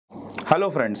Hello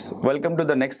friends, welcome to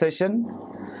the next session.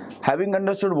 Having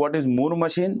understood what is Moore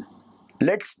machine,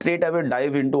 let's straight away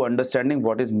dive into understanding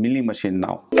what is Mealy machine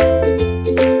now.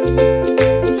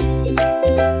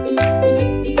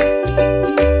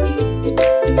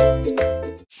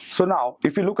 So now,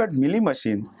 if you look at Mealy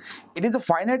machine, it is a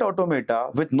finite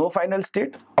automata with no final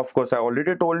state. Of course, I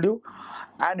already told you,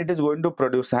 and it is going to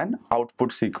produce an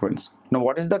output sequence. Now,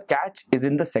 what is the catch is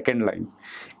in the second line.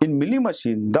 In Mealy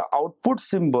machine, the output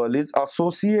symbol is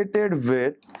associated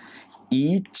with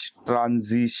each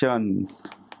transition.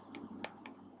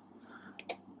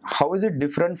 How is it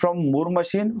different from Moore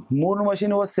machine? Moore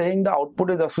machine was saying the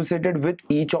output is associated with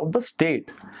each of the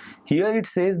state. Here it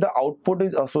says the output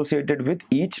is associated with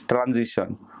each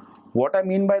transition. What I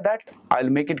mean by that, I'll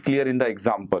make it clear in the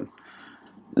example.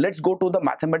 Let's go to the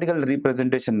mathematical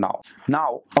representation now.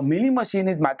 Now, a Mealy machine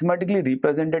is mathematically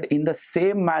represented in the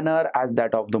same manner as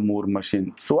that of the Moore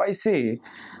machine. So I say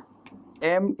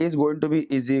M is going to be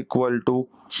is equal to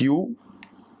Q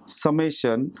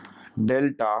summation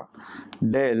delta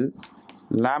del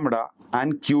lambda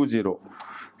and q0.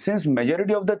 Since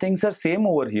majority of the things are same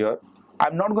over here,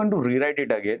 I'm not going to rewrite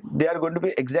it again. They are going to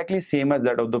be exactly same as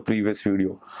that of the previous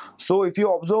video. So if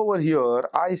you observe over here,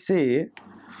 I say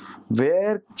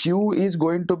where q is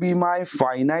going to be my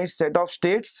finite set of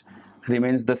states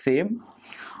remains the same.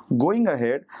 Going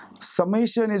ahead,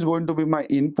 summation is going to be my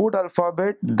input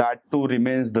alphabet, that too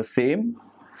remains the same.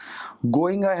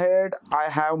 Going ahead, I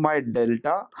have my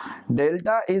delta.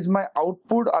 Delta is my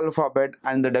output alphabet,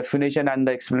 and the definition and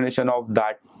the explanation of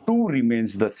that too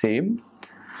remains the same.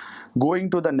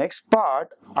 Going to the next part,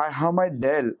 I have my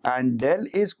del, and del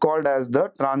is called as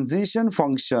the transition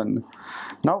function.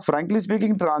 Now, frankly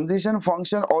speaking, transition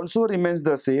function also remains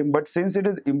the same, but since it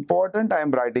is important, I am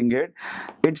writing it.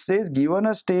 It says given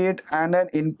a state and an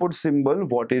input symbol,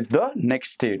 what is the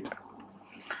next state?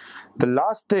 The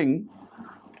last thing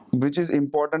which is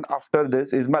important after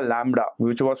this is my lambda,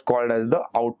 which was called as the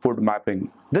output mapping.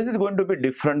 This is going to be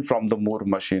different from the Moore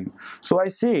machine. So I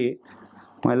say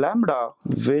my lambda,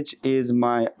 which is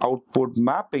my output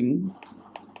mapping,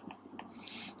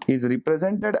 is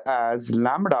represented as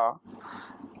lambda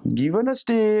given a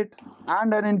state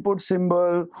and an input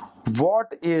symbol.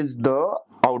 What is the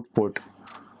output?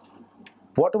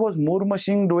 What was Moore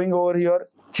machine doing over here?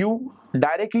 Q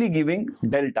directly giving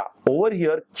delta. Over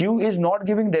here, Q is not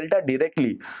giving delta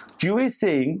directly. Q is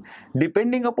saying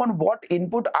depending upon what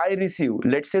input I receive.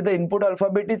 Let's say the input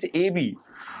alphabet is AB.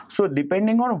 So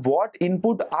depending on what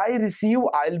input I receive,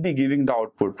 I'll be giving the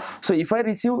output. So if I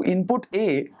receive input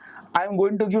A, I am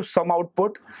going to give some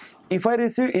output. If I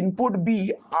receive input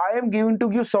B, I am going to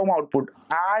give some output,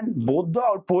 and both the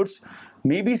outputs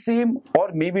may be same or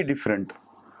may be different.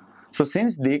 So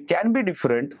since they can be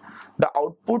different, the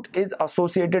output is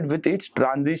associated with each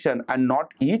transition and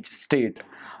not each state.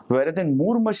 Whereas in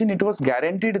Moore machine, it was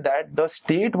guaranteed that the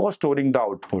state was storing the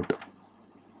output.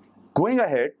 Going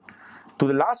ahead to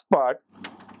the last part,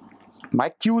 my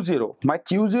Q0. My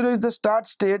Q0 is the start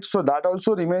state, so that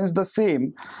also remains the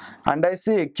same. And I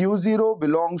say Q0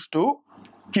 belongs to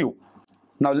Q.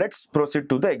 Now let's proceed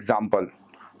to the example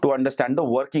to understand the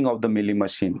working of the Mealy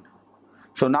machine.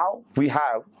 So now we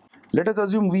have, let us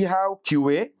assume we have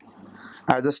QA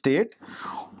as a state,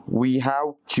 we have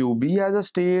QB as a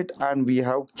state, and we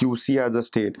have QC as a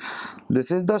state.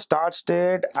 This is the start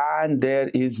state and there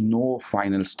is no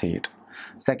final state.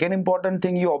 Second important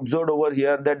thing you observed over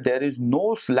here, that there is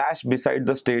no slash beside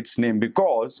the state's name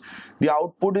because the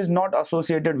output is not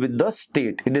associated with the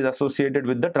state, it is associated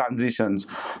with the transitions.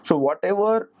 So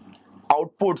whatever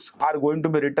outputs are going to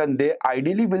be written, they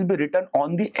ideally will be written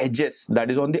on the edges,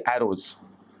 that is on the arrows.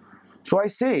 So I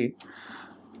say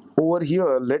over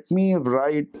here, let me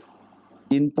write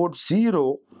input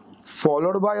 0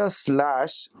 followed by a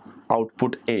slash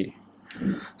output A.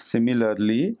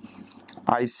 Similarly,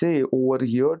 I say over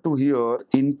here to here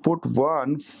input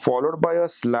 1 followed by a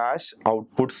slash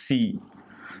output C.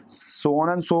 So on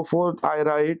and so forth, I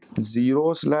write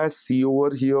 0 slash C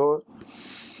over here,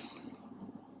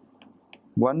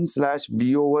 1 slash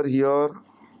B over here,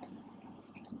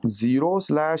 0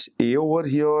 slash A over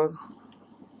here,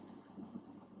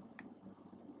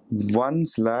 1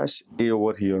 slash A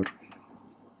over here.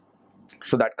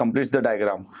 So that completes the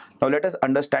diagram. Now let us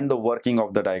understand the working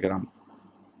of the diagram.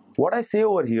 What I say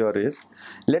over here is,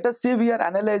 let us say we are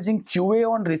analyzing QA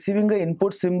on receiving an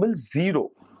input symbol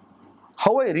 0.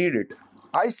 How I read it?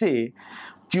 I say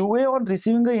QA on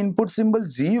receiving an input symbol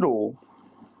 0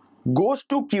 goes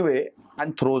to QA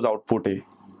and throws output A.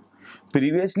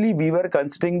 Previously we were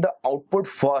considering the output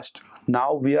first.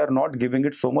 Now we are not giving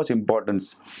it so much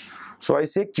importance. So I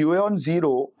say QA on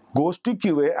 0 goes to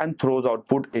QA and throws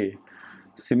output A.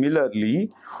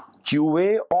 Similarly,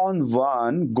 QA on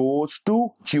 1 goes to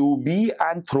QB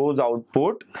and throws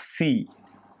output C.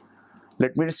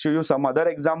 Let me show you some other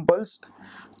examples.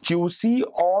 QC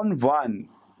on 1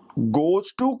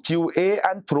 goes to QA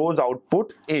and throws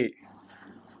output A.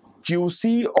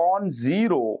 QC on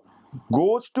 0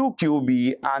 goes to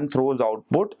QB and throws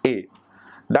output A.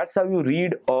 That's how you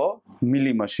read a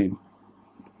Mealy machine.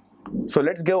 So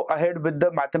let's go ahead with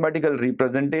the mathematical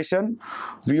representation.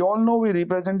 We all know we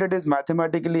represent it as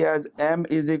mathematically as M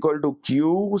is equal to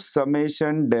Q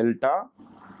summation delta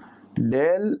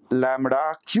del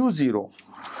lambda Q0.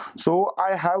 So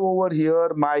I have over here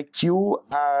my Q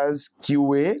as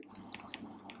QA,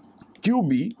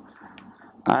 QB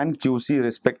and QC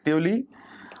respectively.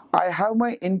 I have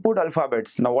my input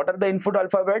alphabets. Now what are the input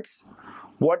alphabets?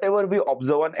 Whatever we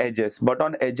observe on edges, but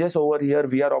on edges over here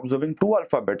we are observing two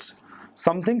alphabets,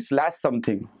 something slash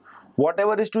something.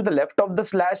 Whatever is to the left of the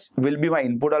slash will be my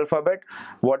input alphabet,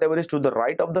 whatever is to the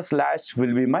right of the slash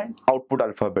will be my output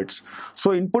alphabets.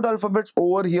 So input alphabets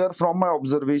over here from my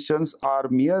observations are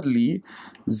merely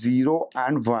 0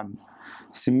 and 1.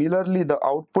 Similarly, the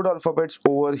output alphabets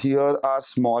over here are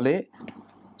small a,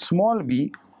 small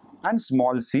b and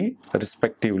small c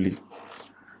respectively.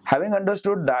 Having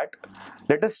understood that,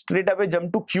 let us straight away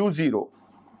jump to Q0.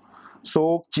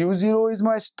 So Q0 is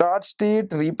my start state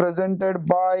represented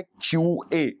by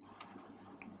QA.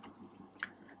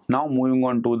 Now moving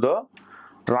on to the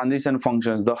transition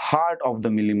functions, the heart of the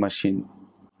Mealy machine.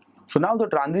 So now the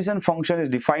transition function is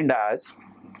defined as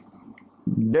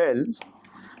del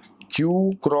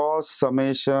Q cross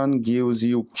summation gives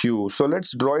you Q. So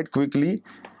let's draw it quickly.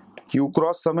 Q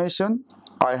cross summation,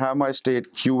 I have my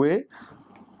state QA,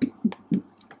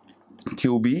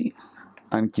 QB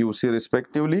and QC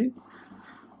respectively.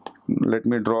 Let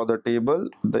me draw the table.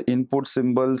 The input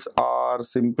symbols are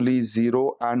simply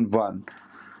 0 and 1.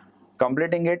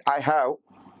 Completing it, I have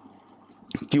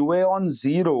QA on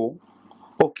 0.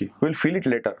 Okay, we'll fill it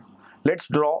later. Let's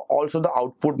draw also the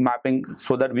output mapping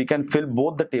so that we can fill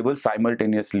both the tables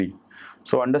simultaneously.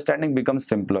 So understanding becomes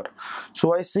simpler.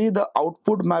 So I see the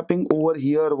output mapping over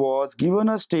here was given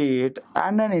a state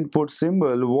and an input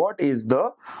symbol. What is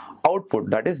the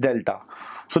output? That is delta.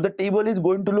 So the table is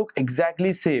going to look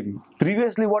exactly same.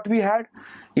 Previously what we had,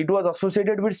 it was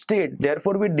associated with state.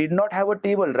 Therefore we did not have a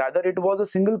table. Rather it was a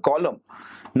single column.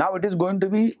 Now it is going to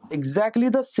be exactly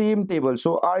the same table.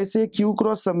 So I say Q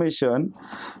cross summation,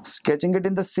 sketching it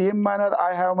in the same manner.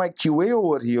 I have my QA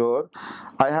over here,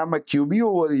 I have my QB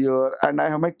over here and I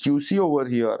have my QC over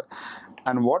here.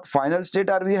 And what final state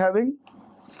are we having?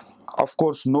 Of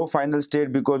course no final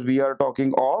state, because we are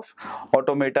talking of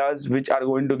automatas which are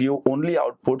going to give only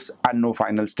outputs and no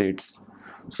final states.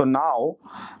 So now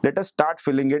let us start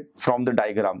filling it from the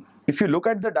diagram. If you look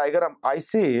at the diagram, I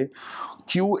say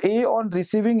QA on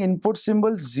receiving input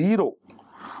symbol 0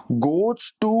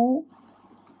 goes to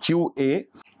QA.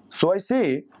 So I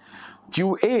say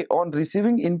QA on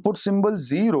receiving input symbol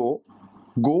 0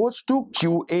 goes to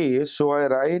QA. So I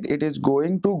write it is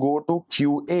going to go to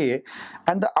QA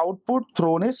and the output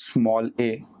thrown is small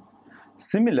a.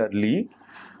 Similarly,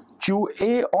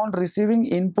 QA on receiving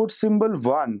input symbol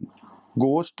 1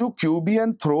 goes to QB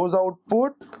and throws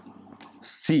output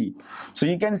C. So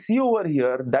you can see over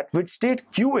here that with state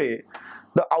QA,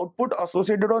 the output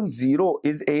associated on 0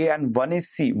 is A and 1 is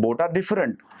C. Both are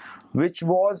different, which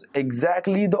was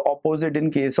exactly the opposite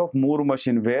in case of Moore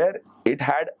machine, where it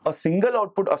had a single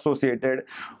output associated,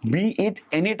 be it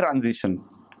any transition.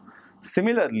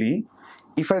 Similarly,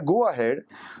 if I go ahead,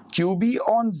 QB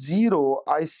on 0,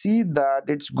 I see that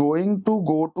it's going to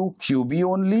go to QB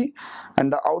only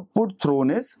and the output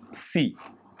thrown is C.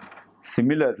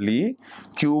 Similarly,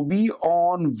 QB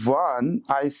on 1,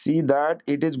 I see that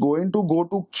it is going to go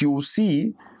to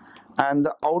QC and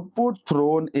the output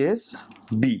thrown is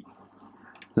B.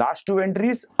 Last two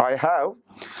entries, I have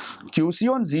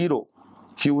QC on 0.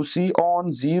 QC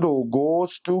on 0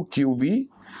 goes to QB,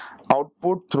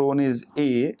 output thrown is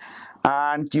A,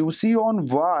 and QC on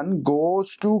 1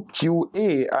 goes to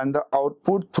QA and the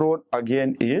output thrown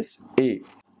again is A.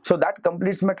 So that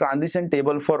completes my transition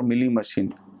table for Mealy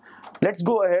machine. Let's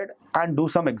go ahead and do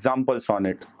some examples on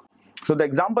it. So the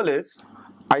example is,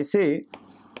 I say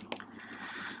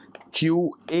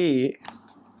QA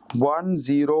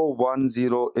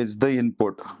 1010 is the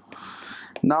input.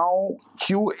 Now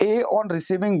QA on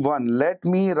receiving 1, let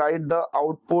me write the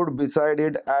output beside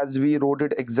it as we wrote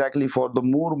it exactly for the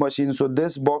Moore machine. So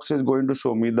this box is going to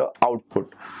show me the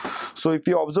output. So if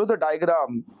you observe the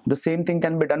diagram, the same thing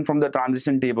can be done from the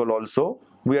transition table also.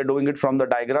 we are doing it from the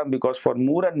diagram, because for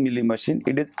Moore and Mealy machine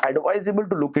it is advisable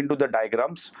to look into the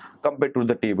diagrams compared to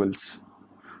the tables.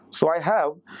 So I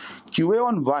have QA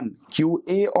on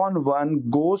 1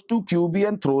 goes to QB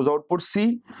and throws output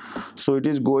C. So it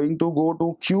is going to go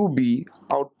to QB,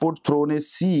 output thrown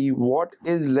is C, what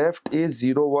is left is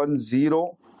 0 1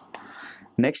 0.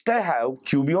 Next I have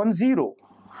QB on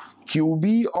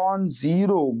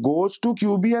 0 goes to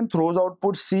QB and throws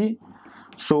output C.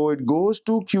 So it goes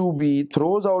to QB,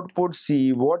 throws output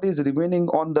C, what is remaining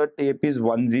on the tape is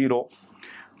 1 0.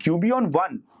 QB on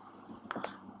 1,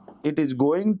 it is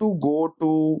going to go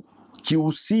to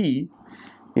QC,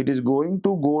 and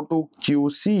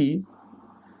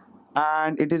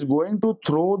it is going to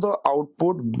throw the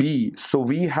output B. So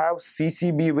we have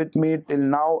CCB with me till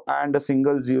now, and a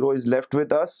single 0 is left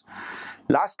with us.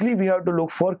 Lastly, we have to look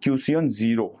for QC on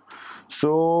 0.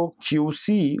 So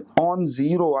QC on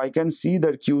 0, I can see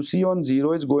that QC on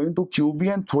 0 is going to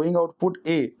QB and throwing output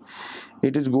A.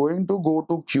 It is going to go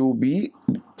to QB,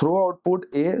 throw output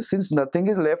A. Since nothing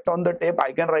is left on the tape,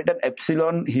 I can write an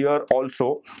epsilon here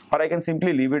also, or I can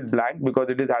simply leave it blank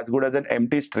because it is as good as an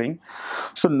empty string.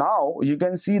 So now you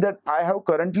can see that I have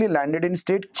currently landed in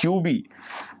state QB,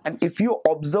 and if you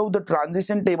observe the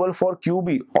transition table for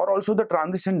QB or also the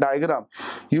transition diagram,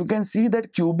 you can see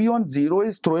that QB on 0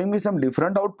 is throwing me some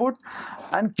different output,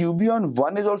 and QB on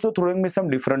 1 is also throwing me some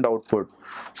different output.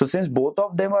 So since both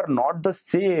of them are not the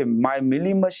same, my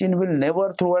Mealy machine will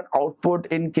never throw an output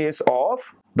in case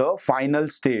of the final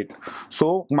state.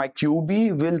 So my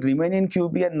QB will remain in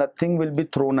QB and nothing will be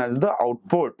thrown as the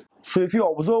output. So if you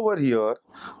observe over here,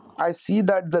 I see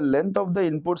that the length of the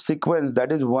input sequence,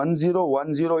 that is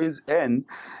 1010, is n,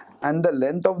 and the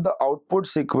length of the output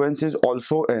sequence is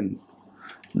also n.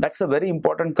 That's a very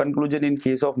important conclusion in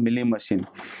case of Mealy machine.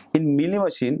 In Mealy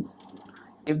machine,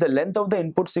 if the length of the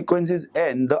input sequence is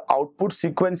n, the output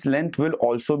sequence length will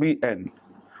also be n.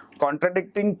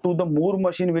 Contradicting to the Moore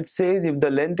machine, which says if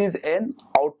the length is n,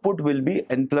 output will be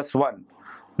n plus 1.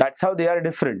 That's how they are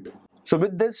different. So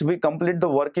with this, we complete the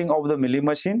working of the Mealy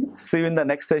machine. See you in the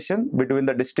next session between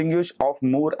the distinguish of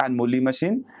Moore and Mealy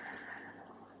machine.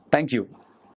 Thank you.